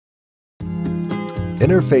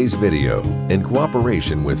Interface Video, in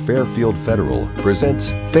cooperation with Fairfield Federal,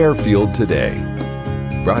 presents Fairfield Today.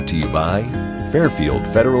 Brought to you by Fairfield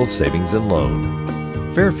Federal Savings and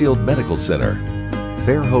Loan, Fairfield Medical Center,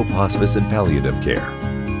 Fair Hope Hospice and Palliative Care,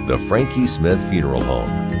 the Frankie Smith Funeral Home,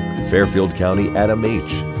 Fairfield County Adam H.,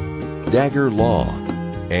 Dagger Law,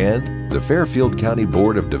 and the Fairfield County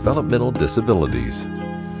Board of Developmental Disabilities.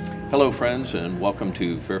 Hello friends, and welcome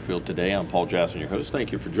to Fairfield Today. I'm Paul Jasson, your host.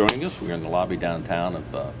 Thank you for joining us. We're in the lobby downtown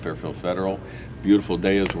of Fairfield Federal. Beautiful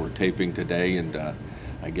day as we're taping today, and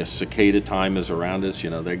I guess cicada time is around us. You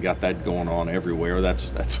know, they got that going on everywhere.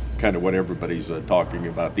 That's kind of what everybody's talking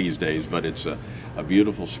about these days, but it's a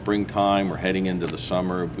beautiful springtime. We're heading into the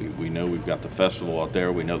summer. We know we've got the festival out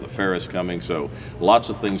there. We know the fair is coming, so lots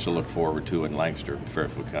of things to look forward to in Lancaster and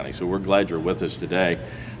Fairfield County. So we're glad you're with us today.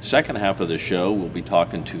 Second half of the show, we'll be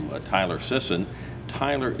talking to Tyler Sisson.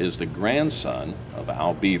 Tyler is the grandson of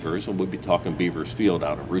Al Beavers, and we'll be talking Beavers Field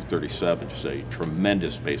out of Route 37, just a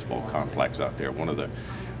tremendous baseball complex out there. One of the,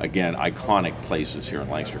 again, iconic places here in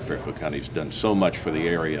Lancaster, Fairfield County. It's done so much for the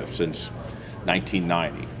area since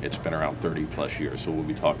 1990. It's been around 30 plus years, so we'll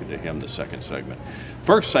be talking to him the second segment.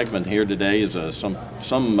 First segment here today is some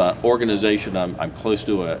organization I'm close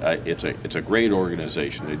to. It's a great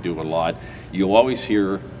organization. They do a lot. You always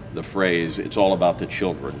hear the phrase, it's all about the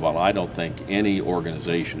children. Well, I don't think any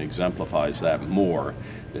organization exemplifies that more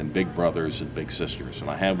than Big Brothers and Big Sisters. And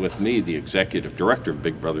I have with me the Executive Director of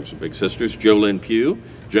Big Brothers and Big Sisters, Jolyn Pugh.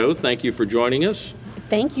 Jo, thank you for joining us.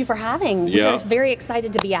 Thank you for having. Yeah. We're very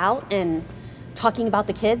excited to be out and talking about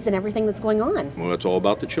the kids and everything that's going on. Well, it's all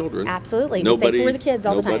about the children. Absolutely. We say for the kids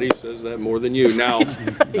all the time. Nobody says that more than you. Now,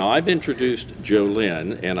 Right. Now, I've introduced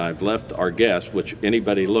Jolyn, and I've left our guest, which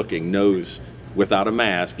anybody looking knows without a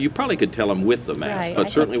mask. You probably could tell them with the mask, Right, but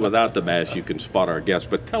certainly without the mask, you can spot our guest.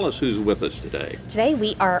 But tell us who's with us today. Today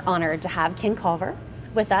we are honored to have Ken Culver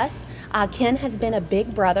with us. Ken has been a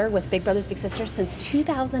big brother with Big Brothers Big Sisters since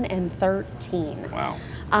 2013. Wow.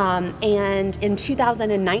 And in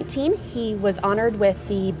 2019, he was honored with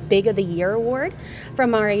the Big of the Year award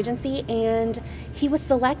from our agency, and he was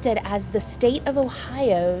selected as the state of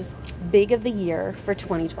Ohio's Big of the Year for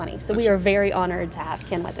 2020. So we are very honored to have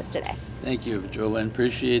Ken with us today. Thank you, Jolyn.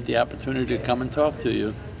 Appreciate the opportunity to come and talk to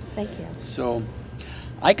you. Thank you. So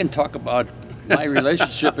I can talk about my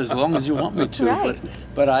relationship as long as you want me to, Right.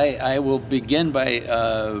 but I will begin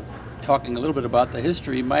by talking a little bit about the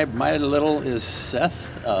history. My little is Seth.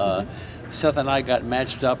 Seth and I got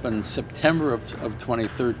matched up in September of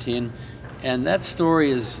 2013, and that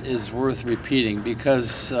story is worth repeating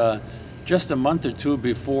because just a month or two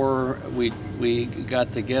before we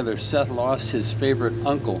got together, Seth lost his favorite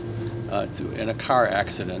uncle in a car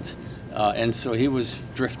accident, and so he was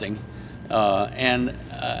drifting. And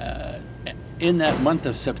in that month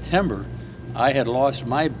of September, I had lost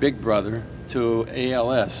my big brother to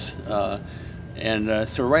ALS, and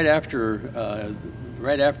so right after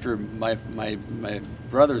my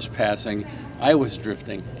brother's passing, I was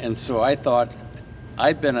drifting, and so I thought,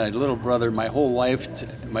 I've been a little brother my whole life.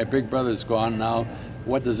 My big brother's gone now.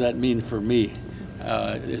 What does that mean for me?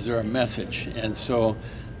 Is there a message? And so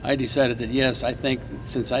I decided that yes, I think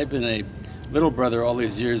since I've been a little brother all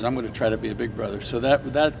these years, I'm going to try to be a big brother. So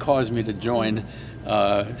that caused me to join.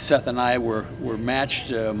 Seth and I were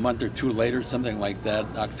matched a month or two later, something like that,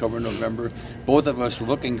 October, November. Both of us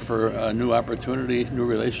looking for a new opportunity, new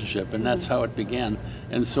relationship, and that's how it began.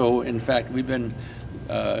 And so, in fact, we've been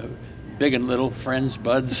big and little friends,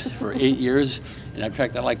 buds, for 8 years. And in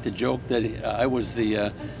fact, I like to joke that I was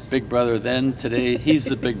the big brother then. Today, he's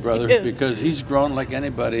the big brother because he's grown like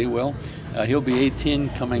anybody will. He'll be 18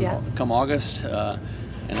 come August,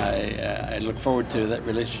 and I look forward to that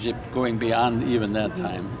relationship going beyond even that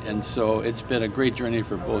time. And so it's been a great journey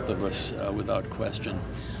for both of us, without question.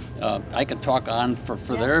 I can talk on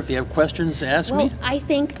for there. If you have questions, ask me. I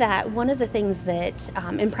think that one of the things that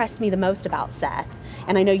impressed me the most about Seth,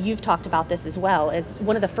 and I know you've talked about this as well, is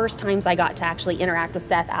one of the first times I got to actually interact with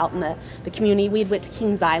Seth out in the community. We went to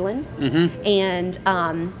Kings Island, and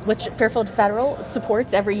which Fairfield Federal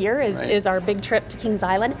supports every year is our big trip to Kings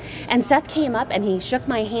Island. And Seth came up and he shook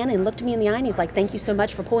my hand and looked me in the eye and he's like, "Thank you so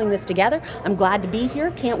much for pulling this together. I'm glad to be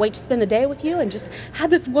here. Can't wait to spend the day with you," and just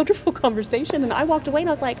had this wonderful conversation. And I walked away and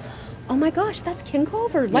I was like, oh my gosh, that's Ken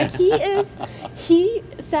Culver. Like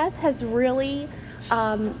Seth has really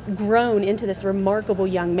grown into this remarkable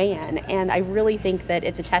young man, and I really think that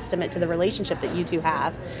it's a testament to the relationship that you two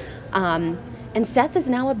have. And Seth is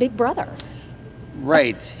now a big brother.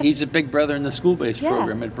 Right. He's a big brother in the school-based Yeah.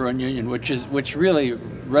 program at Burn Union, which really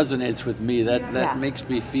resonates with me. That Yeah. makes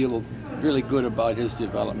me feel really good about his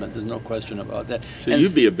development. There's no question about that. So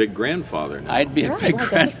you'd be a big grandfather now. I'd be a Right, big like a-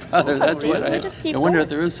 grandfather. That's what We'll just keep I wonder going. if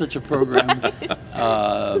there is such a program.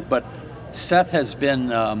 But Seth has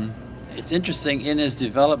been. It's interesting in his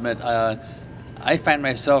development. I find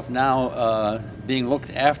myself now being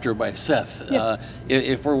looked after by Seth. Yeah.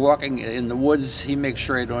 If we're walking in the woods, he makes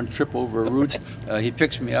sure I don't trip over a root. He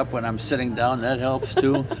picks me up when I'm sitting down. That helps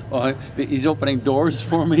too. He's opening doors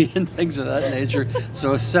for me and things of that nature.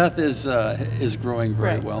 So Seth is growing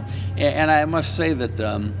very Right. well. And I must say that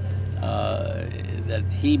that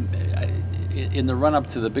he, in the run up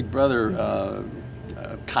to the Big Brother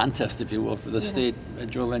contest, if you will, for the state,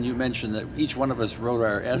 Jolyn, you mentioned that each one of us wrote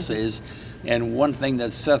our essays, and one thing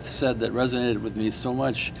that Seth said that resonated with me so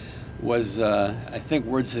much was, I think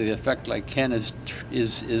words to the effect like Ken is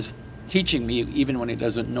teaching me even when he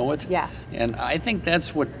doesn't know it. Yeah. And I think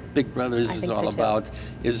that's what Big Brothers I is think all so, too. about,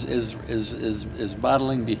 is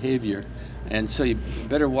modeling behavior. And so you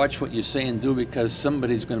better watch what you say and do, because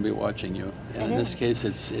somebody's going to be watching you. And in this case,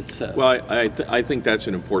 it's Seth. Well, I think that's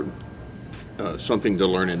an important something to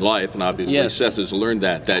learn in life, and obviously Yes. Seth has learned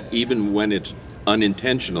that even when it's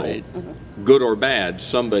unintentional, Right. good or bad,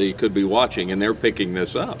 somebody could be watching, and they're picking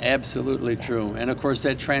this up. Absolutely true. And of course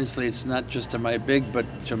that translates not just to my big, but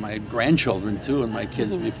to my grandchildren too, and my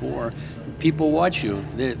kids before. People watch you.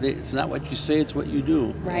 It's not what you say, it's what you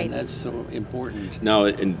do. Right. And that's so important. Now,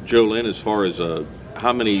 and Jolyn, as far as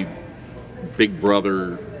how many Big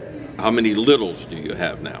Brother, how many littles do you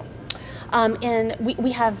have now? And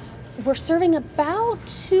we're serving about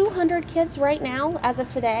 200 kids right now as of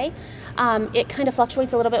today. It kind of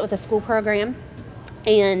fluctuates a little bit with the school program,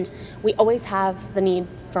 and we always have the need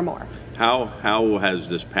for more. How has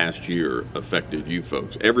this past year affected you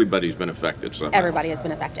folks? Everybody's been affected somehow. Everybody has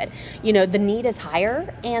been affected. You know, the need is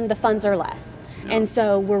higher and the funds are less. And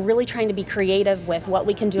so we're really trying to be creative with what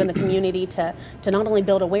we can do in the community to not only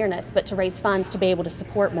build awareness, but to raise funds to be able to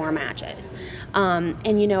support more matches.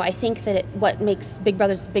 And, you know, I think that what makes Big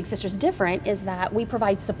Brothers Big Sisters different is that we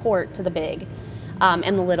provide support to the big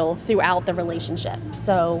and the little throughout the relationship.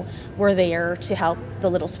 So we're there to help the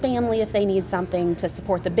little's family if they need something, to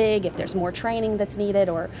support the big if there's more training that's needed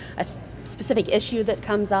or a specific issue that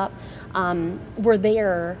comes up. We're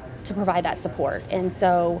there to provide that support. And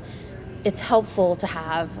so it's helpful to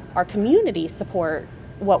have our community support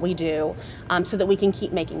what we do so that we can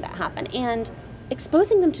keep making that happen. And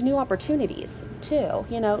exposing them to new opportunities too.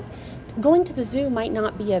 You know, going to the zoo might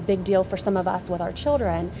not be a big deal for some of us with our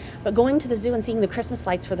children, but going to the zoo and seeing the Christmas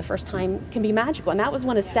lights for the first time can be magical. And that was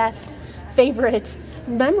one of Seth's favorite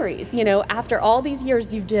memories. You know, after all these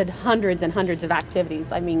years, you did hundreds and hundreds of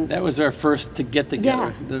activities. I mean, That was our first to get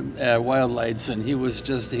together, the wild lights, and he went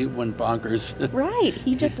bonkers. right.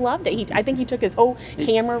 He just loved it. I think he took his whole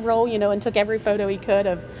camera roll, you know, and took every photo he could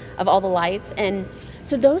of all the lights. And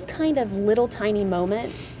so those kind of little tiny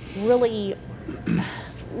moments really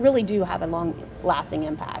do have a long-lasting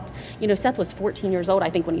impact. You know, Seth was 14 years old, I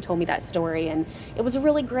think, when he told me that story, and it was a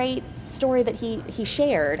really great story that he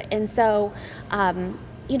shared. And so,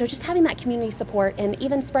 you know, just having that community support and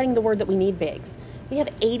even spreading the word that we need bigs. We have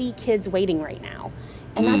 80 kids waiting right now,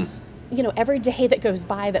 and that's, you know, every day that goes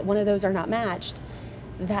by that one of those are not matched,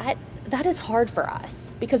 that is hard for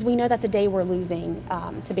us, because we know that's a day we're losing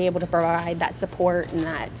to be able to provide that support and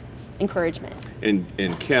that encouragement.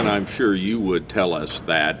 And Ken, I'm sure you would tell us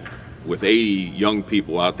that with 80 young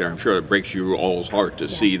people out there, I'm sure it breaks you all's heart to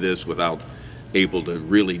see this without able to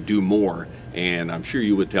really do more. And I'm sure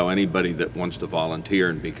you would tell anybody that wants to volunteer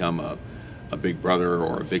and become a big brother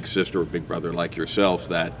or a big sister or big brother like yourself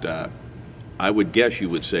that I would guess you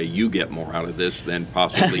would say you get more out of this than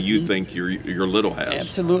possibly you think your little has.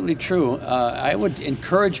 Absolutely true. I would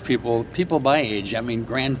encourage people my age, I mean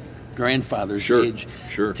grandfather's age,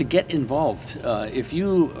 to get involved. If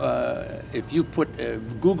you put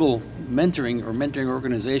Google mentoring or mentoring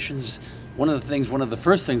organizations, one of the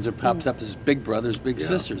first things that pops up is Big Brothers Big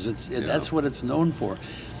Sisters. That's what it's known for.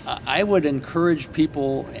 I would encourage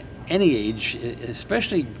people any age,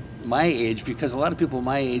 especially my age, because a lot of people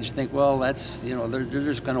my age think, well, that's, you know, they're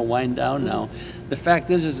just going to wind down now. The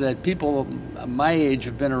fact is that people my age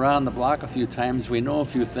have been around the block a few times. We know a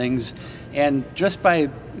few things, and just by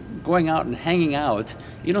going out and hanging out,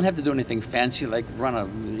 you don't have to do anything fancy like run a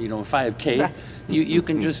 5K. Right. You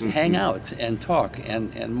can just hang out and talk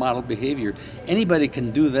and model behavior. Anybody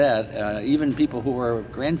can do that, even people who are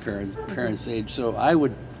grandparents' age. So I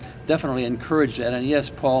would definitely encourage that. And yes,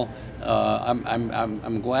 Paul,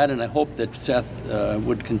 I'm glad, and I hope that Seth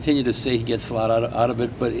would continue to say he gets a lot out of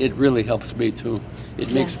it, but it really helps me too.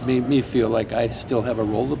 It makes me feel like I still have a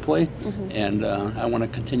role to play, and I want to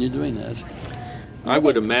continue doing that. I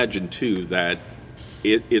would imagine too that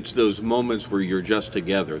it's those moments where you're just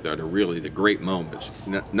together that are really the great moments.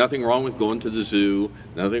 Nothing wrong with going to the zoo,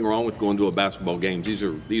 nothing wrong with going to a basketball game.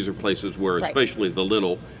 These are places where especially the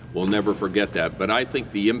little will never forget that. But I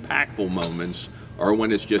think the impactful moments are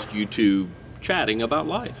when it's just you two chatting about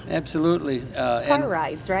life. Absolutely. Car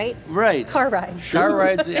rides, right? Right. Car rides. Car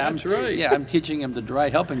rides. Yeah, that's right. Yeah, I'm teaching him to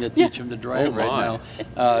drive, helping to teach him to drive right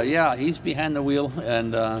now. Yeah, he's behind the wheel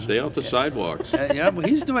and stay off the sidewalks. Yeah, well,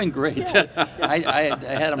 he's doing great. I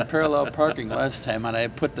had him parallel parking last time, and I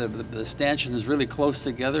put the stanchions really close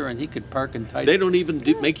together, and he could park in tight. They don't even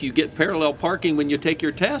make you get parallel parking when you take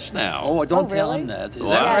your test now. Oh, don't tell him that. Is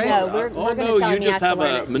that right? No, we're going to tell him you just have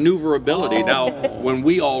a maneuverability. Now, when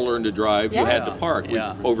we all learned to drive, you had to park.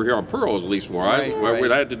 Over here on Pearl, at least where I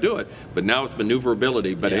had to do it. But now it's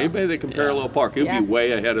maneuverability. But anybody that can parallel park, you'll be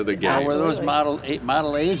way ahead of the game. Were those Model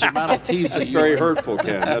A's or Model T's? That's very hurtful,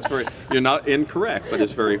 Ken. That's very. You're not incorrect, but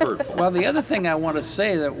it's very hurtful. Well, the other thing I want to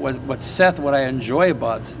say that what I enjoy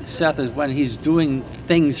about Seth is when he's doing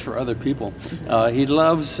things for other people. He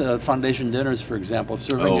loves foundation dinners, for example,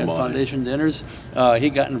 serving at foundation dinners. He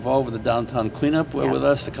got involved with the downtown cleanup with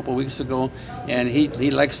us a couple weeks ago, and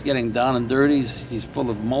he likes getting down and dirty. He's full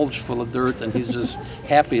of mulch, full of dirt, and he's just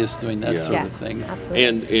happiest doing that sort of thing.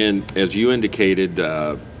 Absolutely. And as you indicated,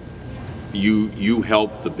 you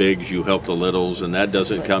help the bigs, you help the littles, and that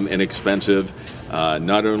doesn't come inexpensive.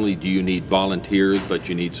 Not only do you need volunteers, but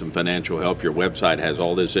you need some financial help. Your website has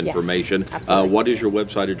all this information. Yes, absolutely. What is your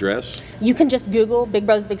website address? You can just Google Big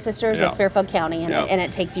Brothers Big Sisters of Fairfield County, and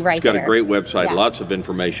it takes you right there. It's got a great website, lots of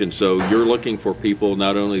information. So you're looking for people,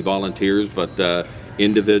 not only volunteers, but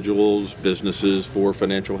individuals, businesses for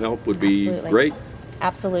financial help would be great.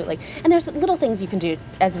 Absolutely. And there's little things you can do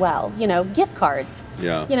as well. You know, gift cards.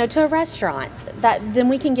 Yeah. You know, to a restaurant. Then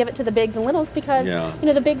we can give it to the bigs and littles because you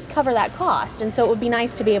know the bigs cover that cost, and so it would be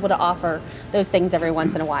nice to be able to offer those things every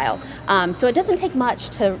once in a while. So it doesn't take much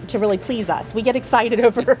to really please us. We get excited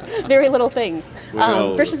over very little things.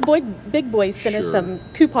 Frisch's Big Boys sent us some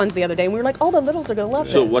coupons the other day, and we were like, all the littles are going to love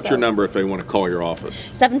this. So what's your number if they want to call your office?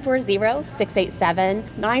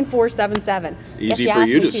 740-687-9477. Easy for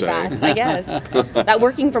you to say. Fast, I guess. That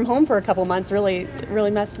working from home for a couple months really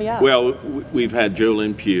messed me up. Well, we've had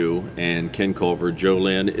Jolyn Pugh and Ken Culver.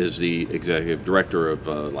 Jolyn is the executive director of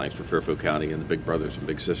Lancaster Fairfield County and the Big Brothers and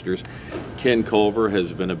Big Sisters. Ken Culver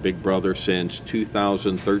has been a Big Brother since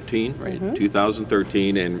 2013, right?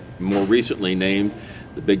 2013, and more recently named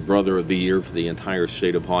the Big Brother of the Year for the entire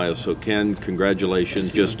state of Ohio. So, Ken,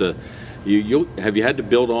 congratulations. Just have you had to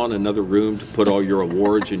build on another room to put all your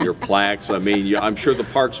awards and your plaques? I mean, I'm sure the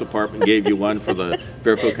Parks Department gave you one for the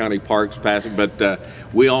Fairfield County Parks passing, but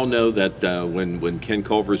we all know that when Ken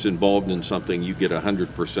Culver's involved in something, you get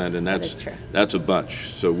 100%, and that's a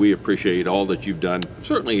bunch. So we appreciate all that you've done,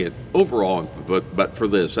 certainly overall, but for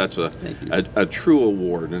this, that's a true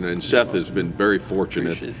award, and Seth has been very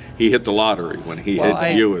fortunate. He hit the lottery when he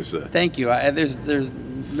hit you as a... Thank you. There's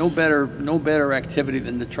no better activity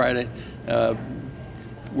than to try to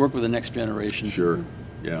work with the next generation. Sure,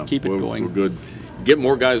 yeah. Keep it going. We're good. Get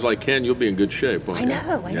more guys like Ken, you'll be in good shape. I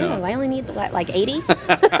know. I only need like 80.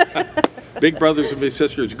 Big Brothers and Big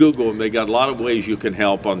Sisters, Google them. They got a lot of ways you can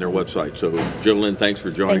help on their website. So, Jolyn, thanks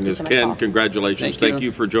for joining us. So much, Ken, Paul. congratulations. Thank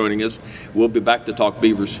you for joining us. We'll be back to talk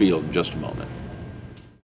Beavers Field in just a moment.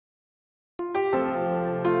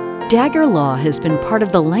 Dagger Law has been part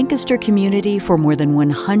of the Lancaster community for more than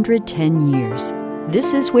 110 years.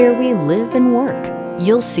 This is where we live and work.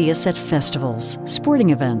 You'll see us at festivals,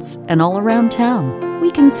 sporting events, and all around town. We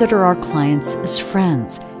consider our clients as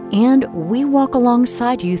friends, and we walk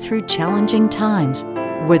alongside you through challenging times.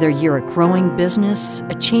 Whether you're a growing business,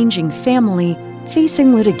 a changing family,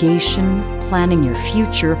 facing litigation, planning your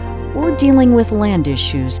future, or dealing with land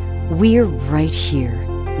issues, we're right here.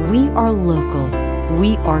 We are local.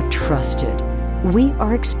 We are trusted. We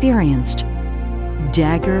are experienced.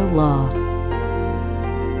 Dagger Law.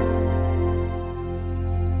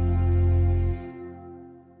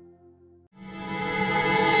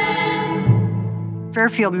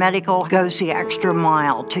 Fairfield Medical goes the extra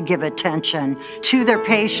mile to give attention to their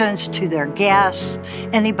patients, to their guests,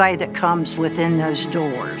 anybody that comes within those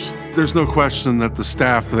doors. There's no question that the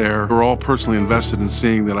staff there are all personally invested in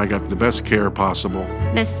seeing that I got the best care possible.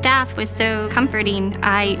 The staff was so comforting.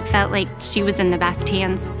 I felt like she was in the best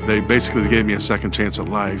hands. They basically gave me a second chance at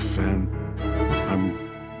life, and I'm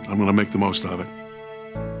going to make the most of it.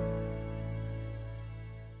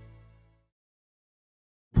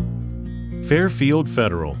 Fairfield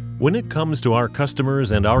Federal. When it comes to our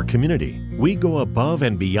customers and our community, we go above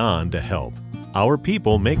and beyond to help. Our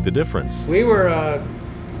people make the difference. We were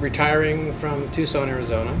retiring from Tucson,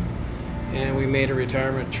 Arizona, and we made a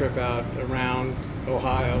retirement trip out around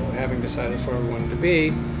Ohio, having decided that's where we wanted to be.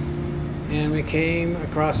 And we came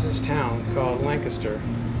across this town called Lancaster,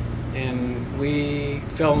 and we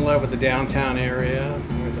fell in love with the downtown area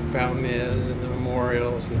where the fountain is and the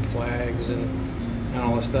memorials and the flags and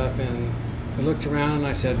all this stuff. And we looked around and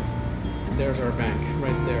I said, there's our bank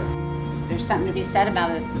right there. There's something to be said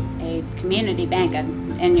about a community bank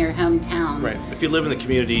in your hometown. Right. If you live in the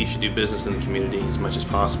community, you should do business in the community as much as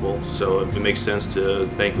possible. So it makes sense to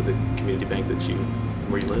bank with the community bank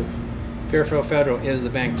where you live. Fairfield Federal is the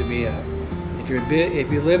bank to be at.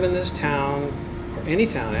 If you live in this town, or any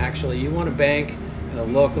town actually, you want to bank at a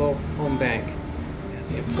local home bank. And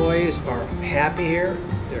the employees are happy here,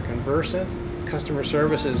 they're conversant, customer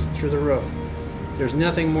service is through the roof. There's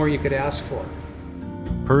nothing more you could ask for.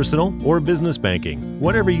 Personal or business banking,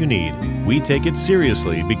 whatever you need, we take it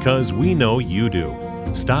seriously because we know you do.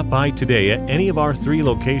 Stop by today at any of our 3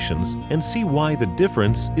 locations and see why the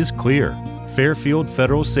difference is clear. Fairfield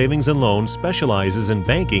Federal Savings and Loan specializes in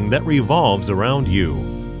banking that revolves around you.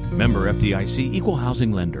 Member FDIC, Equal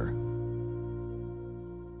Housing Lender.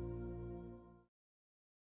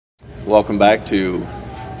 Welcome back to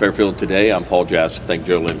Fairfield Today. I'm Paul Jackson. Thank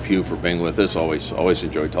Jolyn Pugh for being with us. Always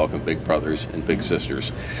enjoy talking big brothers and big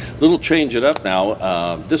sisters. Little change it up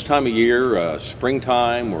now. This time of year,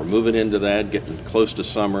 springtime, we're moving into that, getting close to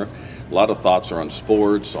summer. A lot of thoughts are on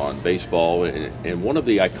sports, on baseball, and one of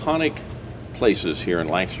the iconic places here in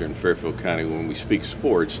Lancaster and Fairfield County when we speak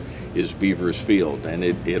sports is Beavers Field. And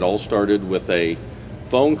it all started with a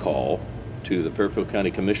phone call to the Fairfield County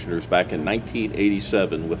Commissioners back in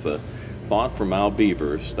 1987 with a thought from Al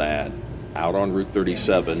Beavers that out on Route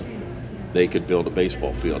 37 they could build a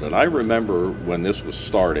baseball field. And I remember when this was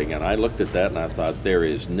starting, and I looked at that and I thought, there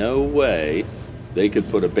is no way they could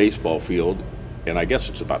put a baseball field, and I guess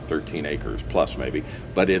it's about 13 acres plus maybe,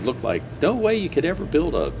 but it looked like no way you could ever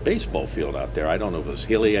build a baseball field out there. I don't know if it was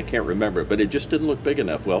hilly, I can't remember, but it just didn't look big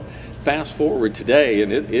enough. Well, fast forward today,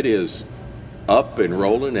 and it is up and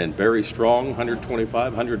rolling and very strong,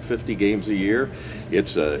 125, 150 games a year.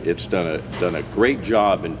 It's done a great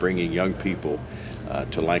job in bringing young people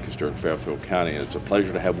to Lancaster and Fairfield County, and it's a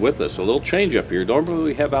pleasure to have with us. A little change up here. Normally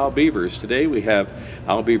we have Al Beavers. Today we have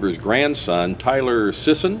Al Beavers' grandson, Tyler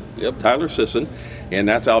Sisson. Yep, Tyler Sisson, and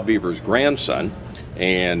that's Al Beavers' grandson.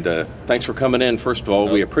 And thanks for coming in. First of all,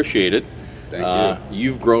 we appreciate it. Thank you.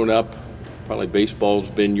 You've grown up. Probably baseball's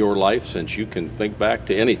been your life since you can think back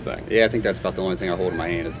to anything. Yeah, I think that's about the only thing I hold in my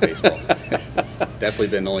hand is baseball. It's definitely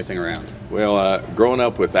been the only thing around. Well, growing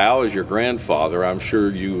up with Al as your grandfather, I'm sure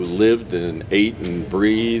you lived and ate and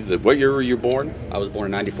breathed. What year were you born? I was born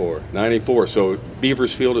in 94. 94, so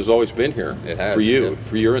Beavers Field has always been here. It has. For you, yep.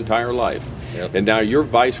 For your entire life. Yep. And now you're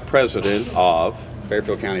vice president of?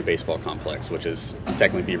 Fairfield County Baseball Complex, which is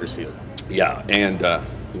technically Beavers Field. Yeah, and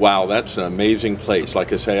wow, that's an amazing place.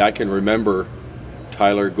 Like I say, I can remember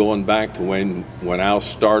Tyler going back to when Al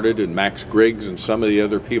started and Max Griggs and some of the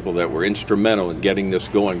other people that were instrumental in getting this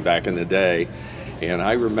going back in the day. And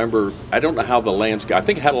I remember, I don't know how the landscape, I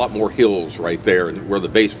think it had a lot more hills right there where the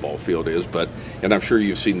baseball field is, and I'm sure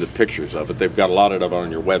you've seen the pictures of it. They've got a lot of it on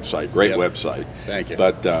your website, great website. Thank you.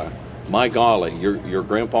 But my golly, your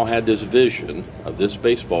grandpa had this vision of this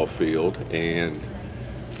baseball field, and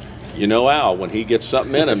you know Al, when he gets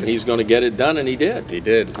something in him, he's going to get it done, and he did. He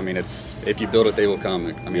did. I mean, if you build it, they will come.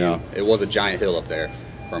 I mean, It was a giant hill up there.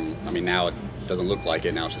 Now it doesn't look like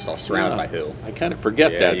it. Now it's just all surrounded by hill. I kind of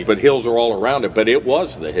forget that, but hills are all around it, but it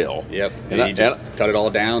was the hill. Yep, and he just cut it all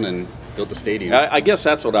down and built the stadium. I guess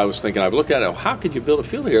that's what I was thinking. I've looked at it, how could you build a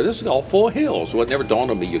field here? This is all full of hills. Well, it never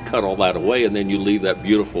dawned on me you cut all that away and then you leave that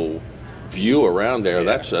beautiful view around there.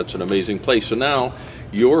 Yeah. That's an amazing place. So now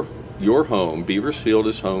your home, Beavers Field,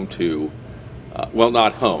 is home to, well,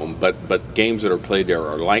 not home, but games that are played there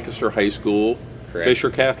are Lancaster High School, correct. Fisher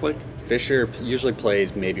Catholic? Fisher usually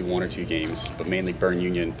plays maybe 1 or 2 games, but mainly Byrne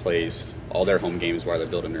Union plays all their home games while they're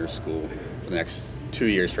building their school for the next 2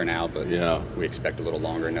 years for now, but we expect a little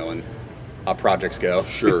longer knowing how projects go.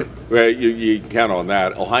 Sure. Well, you count on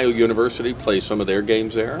that. Ohio University plays some of their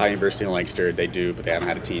games there? Ohio University in Lancaster, they do, but they haven't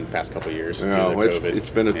had a team the past couple of years. No, it's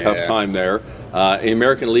been a tough time there. The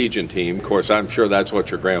American Legion team, of course, I'm sure that's what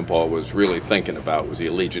your grandpa was really thinking about, was the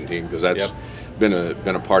Legion team, because that's been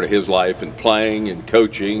a part of his life, and playing and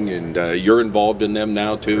coaching, and you're involved in them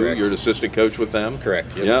now too. Correct. You're an assistant coach with them?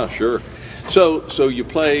 Correct. Yep. Yeah, sure. So you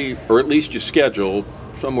play, or at least you schedule,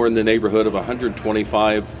 somewhere in the neighborhood of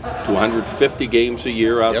 125 to 150 games a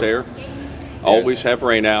year out there. Always have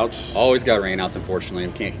rainouts. Always got rainouts,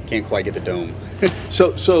 unfortunately. Can't quite get the dome.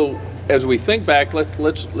 So as we think back,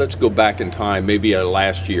 let's go back in time, maybe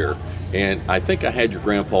last year. And I think I had your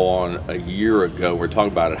grandpa on a year ago. We're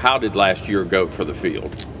talking about it. How did last year go for the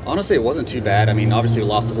field? Honestly, it wasn't too bad. I mean, obviously we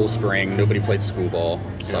lost the whole spring. Nobody played school ball.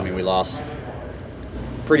 So, I mean, we lost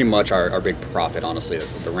pretty much our big profit, honestly.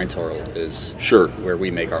 The rental is where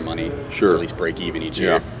we make our money. Or at least break even each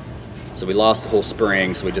year. So we lost the whole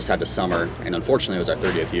spring, so we just had the summer. And unfortunately, it was our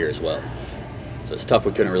 30th year as well. So it's tough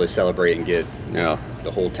we couldn't really celebrate and get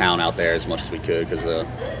the whole town out there as much as we could because of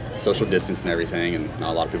social distance and everything, and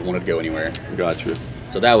not a lot of people wanted to go anywhere. Gotcha.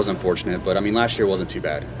 So that was unfortunate, but I mean, last year wasn't too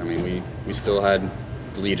bad. I mean, we still had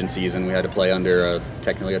the Legion season. We had to play under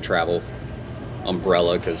technically a travel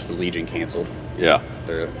umbrella because the Legion canceled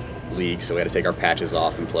their league, so we had to take our patches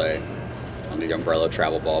off and play under the umbrella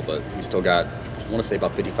travel ball, but we still got, I want to say,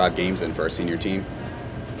 about 55 games in for our senior team.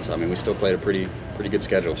 So, I mean, we still played a pretty good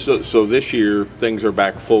schedule. So this year, things are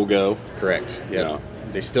back full go? Correct, yeah.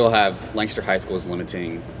 They still have, Lancaster High School is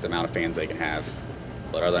limiting the amount of fans they can have.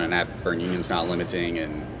 But other than that, Bern Union's not limiting,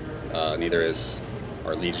 and neither is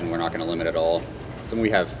our Legion. We're not going to limit at all. So we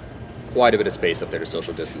have quite a bit of space up there to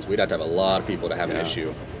social distance. We'd have to have a lot of people to have an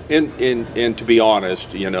issue. And to be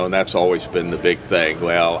honest, you know, and that's always been the big thing.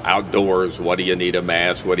 Well, outdoors, what do you need a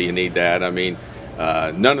mask? What do you need that? I mean,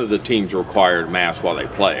 none of the teams require masks while they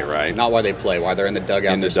play, right? Not while they play, while they're in the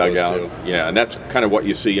dugout. In the dugout, yeah, and that's kind of what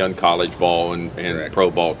you see on college ball and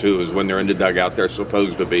pro ball too. Is when they're in the dugout, they're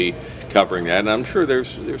supposed to be covering that, and I'm sure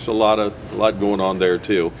there's a lot going on there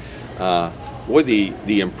too. With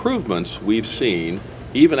the improvements we've seen,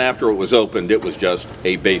 even after it was opened, it was just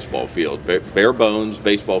a baseball field, bare bones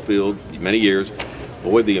baseball field, many years.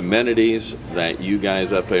 Boy, the amenities that you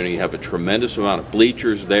guys up there, you have a tremendous amount of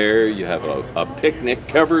bleachers there. You have a picnic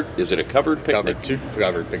covered. Is it a covered picnic? Two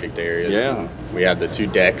covered picnic areas. Yeah. We have the 2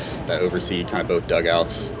 decks that oversee kind of both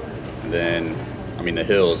dugouts. And then, I mean, the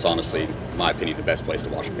hill is honestly, in my opinion, the best place to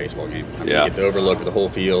watch a baseball game. I mean, you get to overlook the whole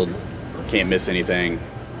field. Can't miss anything.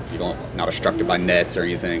 Not obstructed by nets or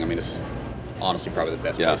anything. I mean, it's honestly probably the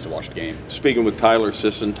best place to watch the game. Speaking with Tyler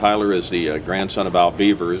Sisson, Tyler is the grandson of Al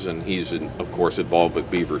Beavers, and he's of course involved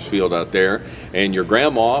with Beavers Field out there. And your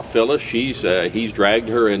grandma Phyllis, he's dragged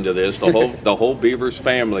her into this. The whole Beavers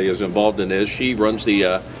family is involved in this. She runs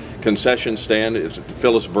the concession stand. Is it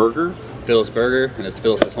Phyllis Burger? Phyllis Burger, and it's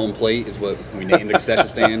Phyllis's home plate is what we named the concession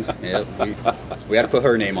stand. Yeah, we had to put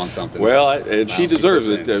her name on something. Well, and she deserves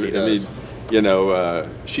it. I mean, you know,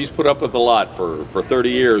 she's put up with a lot for 30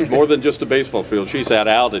 years, more than just a baseball field. She's had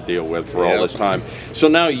Al to deal with for all this time. So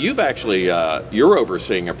now you've actually, you're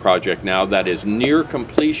overseeing a project now that is near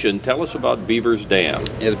completion. Tell us about Beavers Dam.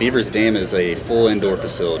 Yeah, the Beavers Dam is a full indoor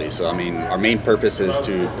facility. So, I mean, our main purpose is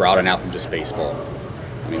to broaden out from just baseball.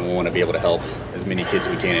 I mean, we want to be able to help as many kids as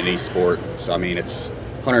we can in any sport. So, I mean, it's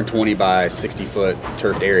 120 by 60 foot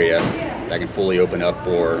turfed area that can fully open up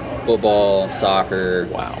for football, soccer.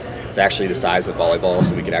 Wow. It's actually the size of volleyball,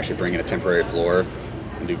 so we could actually bring in a temporary floor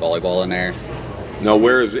and do volleyball in there. Now,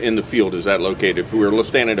 where is in the field is that located? If we were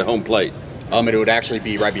standing at home plate? It would actually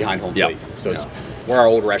be right behind home plate. So it's where our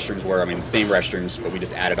old restrooms were. I mean, same restrooms, but we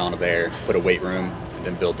just added onto there, put a weight room, and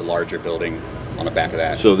then built the larger building on the back of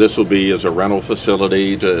that. So this will be as a rental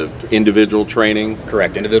facility to individual training?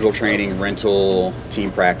 Correct. Individual training, rental, team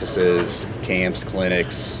practices, camps,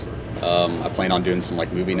 clinics. I plan on doing some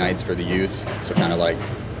like movie nights for the youth. So kind of like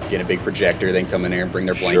get a big projector, they can come in there and bring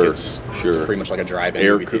their blankets. Sure. So pretty much like a drive-in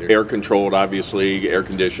movie theater. Air controlled, obviously, air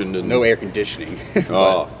conditioned. And no air conditioning.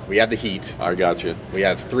 We have the heat. I got you. We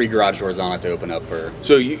have 3 garage doors on it to open up for.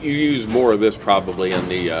 So you use more of this probably in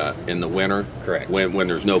the winter. Correct. When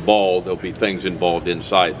there's no ball, there'll be things involved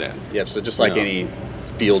inside then. Yep. So just like any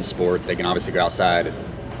field sport, they can obviously go outside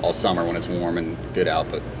all summer when it's warm and good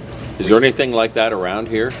out, but. Is there anything like that around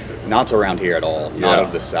here? Not around here at all. Not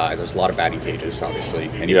of this size. There's a lot of batting cages, obviously.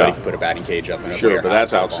 Anybody can put a batting cage up in a Sure, but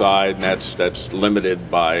that's outside, and that's limited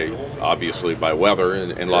by, obviously, by weather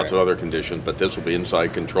and lots of other conditions. But this will be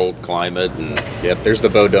inside controlled climate. And yep, there's the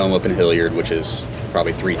Bow Dome up in Hilliard, which is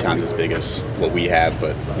probably 3 times as big as what we have,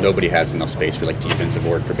 but nobody has enough space for like defensive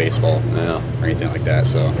work for baseball or anything like that.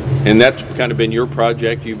 So. And that's kind of been your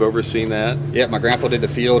project. You've overseen that? Yeah, my grandpa did the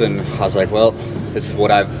field, and I was like, well, this is what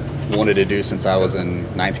I've wanted to do since I was in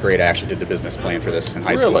 9th grade. I actually did the business plan for this in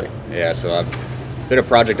high school. Really? Yeah, so I've been a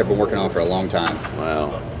project I've been working on for a long time.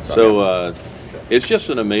 Wow. So it's just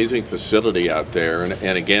an amazing facility out there,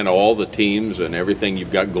 and again, all the teams and everything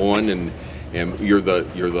you've got going, and you're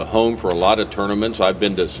the home for a lot of tournaments. I've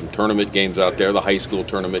been to some tournament games out there, the high school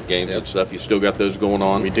tournament games and stuff. You still got those going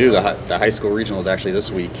on? We do. The high school regional is actually this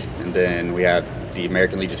week, and then we have the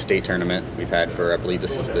American Legion State Tournament we've had for, I believe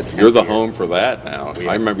this is the 10th You're the year. home for that now.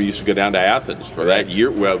 I remember you used to go down to Athens for that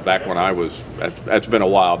year. Well, back when I was, that's been a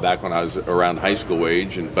while, back when I was around high school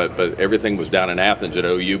age, but everything was down in Athens at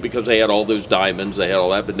OU because they had all those diamonds, they had all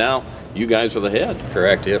that, but now you guys are the head.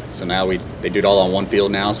 Correct, yep. So now they do it all on one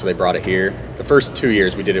field now, so they brought it here. The first 2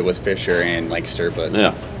 years we did it with Fisher and Lancaster,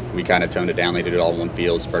 but we kind of toned it down. They did it all on one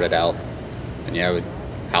field, spread it out. And yeah, we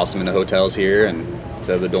house them in the hotels here and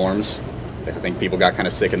instead of the dorms. I think people got kind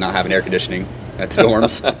of sick of not having air conditioning at the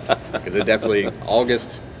dorms because it definitely,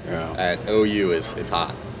 August at OU it's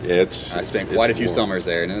hot. Yeah, I spent quite a few summers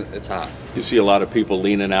there, and it's hot. You see a lot of people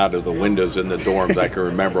leaning out of the windows in the dorms. I can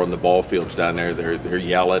remember on the ball fields down there, they're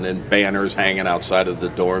yelling and banners hanging outside of the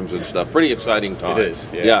dorms and stuff. Pretty exciting time. It is,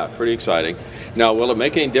 yeah, pretty exciting. Now, will it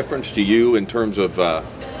make any difference to you in terms of,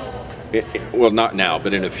 well, not now,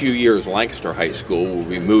 but in a few years, Lancaster High School will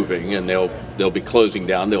be moving, and they'll be closing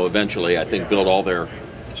down. They'll eventually, I think, build all their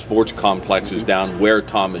sports complexes down where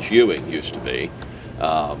Thomas Ewing used to be.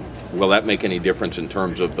 Will that make any difference in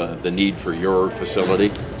terms of the need for your facility?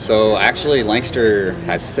 So actually, Lancaster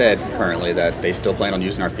has said currently that they still plan on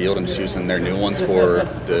using our field and just using their new ones for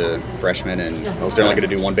the freshmen, and they're only going to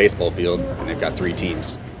do one baseball field, and they've got 3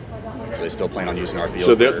 teams. So they still plan on using our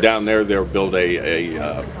field. So down there, they'll build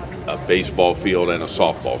a baseball field and a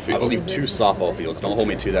softball field. I believe 2 softball fields. Don't hold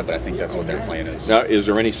me to that, but I think that's what their plan is. Now, is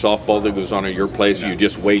there any softball that goes on at your place? No. Are you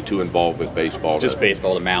just way too involved with baseball? Just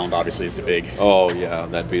baseball. The mound, obviously, is the big. Oh, yeah,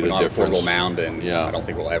 that'd be the difference. We don't have a portable mound, and I don't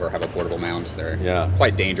think we'll ever have a portable mound. They're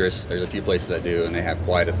quite dangerous. There's a few places that do, and they have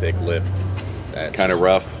quite a thick lip. Kind of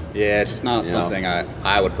rough? Yeah, it's just not something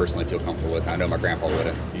I would personally feel comfortable with. I know my grandpa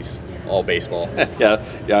wouldn't. He's all baseball.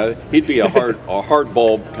 yeah, he'd be a hard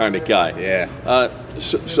bulb kind of guy. Yeah.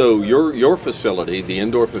 So your facility, the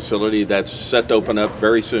indoor facility, that's set to open up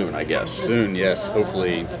very soon, I guess. Soon, yes.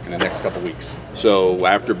 Hopefully in the next couple weeks. So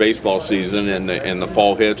after baseball season and the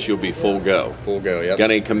fall hits, you'll be full go. Full go, yep. Got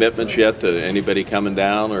any commitments yet to anybody coming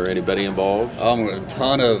down or anybody involved? A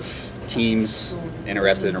ton of teams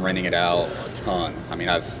interested in renting it out. A ton. I mean,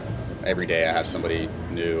 every day I have somebody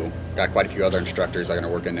new. Got quite a few other instructors that are going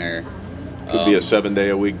to work in there. Could be a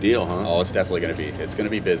 7-day-a-week deal, huh? Oh, it's definitely going to be. It's going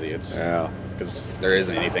to be busy. Because there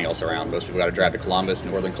isn't anything else around. Most people got to drive to Columbus,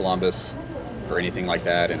 northern Columbus, for anything like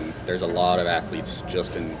that. And there's a lot of athletes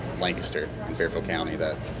just in Lancaster, in Fairfield County,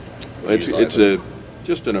 that. It's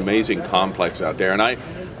just an amazing complex out there.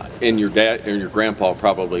 And your dad and your grandpa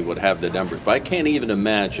probably would have the numbers, but I can't even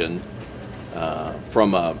imagine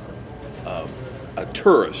from a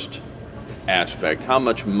tourist aspect how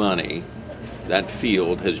much money that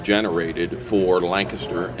field has generated for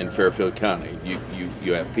Lancaster and Fairfield County.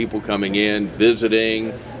 You have people coming in,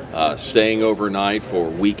 visiting, staying overnight for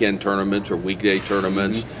weekend tournaments or weekday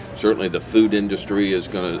tournaments. Mm-hmm. Certainly the food industry is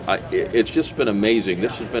going to, it's just been amazing.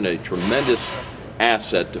 This has been a tremendous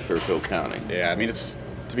asset to Fairfield County. Yeah, I mean,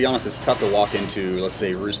 to be honest, it's tough to walk into, let's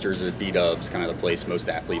say, Roosters or B-Dubs, kind of the place most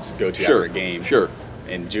athletes go to after a game. Sure.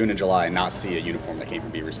 In June and July and not see a uniform that came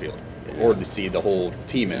from Beavers Field, or to see the whole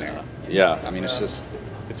team in there. Yeah. I mean,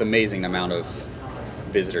 it's amazing the amount of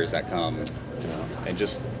visitors that come. And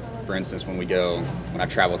just, for instance, when I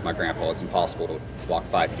travel with my grandpa, it's impossible to walk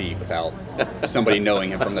 5 feet without somebody knowing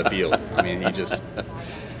him from the field. I mean,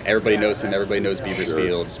 everybody knows him, everybody knows Beavers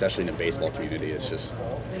Field, especially in the baseball community. It's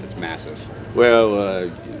massive.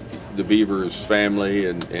 Well, the Beavers family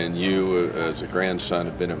and you as a grandson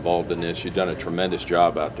have been involved in this. You've done a tremendous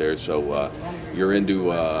job out there. So you're into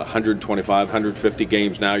 125, 150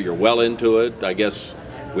 games now. You're well into it. I guess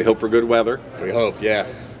we hope for good weather. We hope, yeah.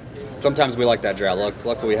 Sometimes we like that drought.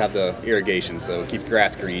 Luckily, we have the irrigation, so it keeps the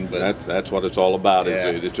grass green. But that's what it's all about. Yeah.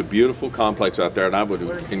 It's a beautiful complex out there, and I would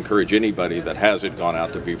encourage anybody that hasn't gone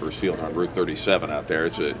out to Beavers Field on Route 37 out there.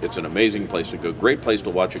 It's an amazing place to go. Great place to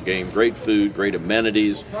watch a game. Great food. Great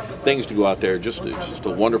amenities. Things to go out there. It's just a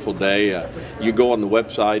wonderful day. You go on the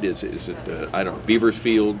website. Is it I don't know,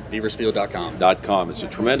 Beaversfield? Beaversfield.com. It's a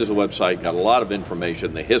tremendous website. Got a lot of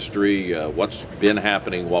information. The history. What's been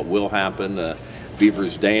happening. What will happen.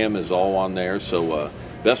 Beavers Dam is all on there, so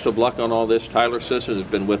best of luck on all this. Tyler Sisson has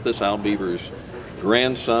been with us, Al Beaver's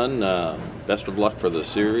grandson. Best of luck for the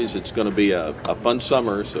series. It's going to be a fun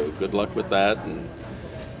summer, so good luck with that, and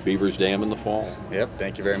Beavers Dam in the fall. Yep,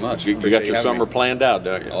 thank you very much. You got your summer planned out,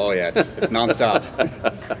 don't you? Oh, yeah, it's nonstop.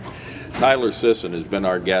 Tyler Sisson has been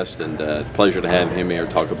our guest, and it's a pleasure to have him here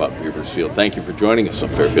talk about Beavers Field. Thank you for joining us on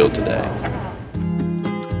Fairfield Today.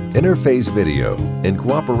 Interface Video, in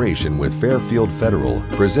cooperation with Fairfield Federal,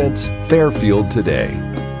 presents Fairfield Today.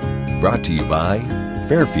 Brought to you by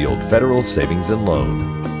Fairfield Federal Savings and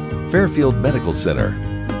Loan, Fairfield Medical Center,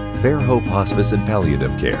 Fair Hope Hospice and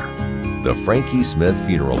Palliative Care, the Frankie Smith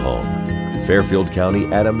Funeral Home, Fairfield County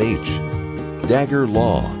Adam H., Dagger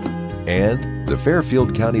Law, and the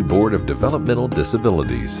Fairfield County Board of Developmental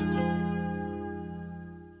Disabilities.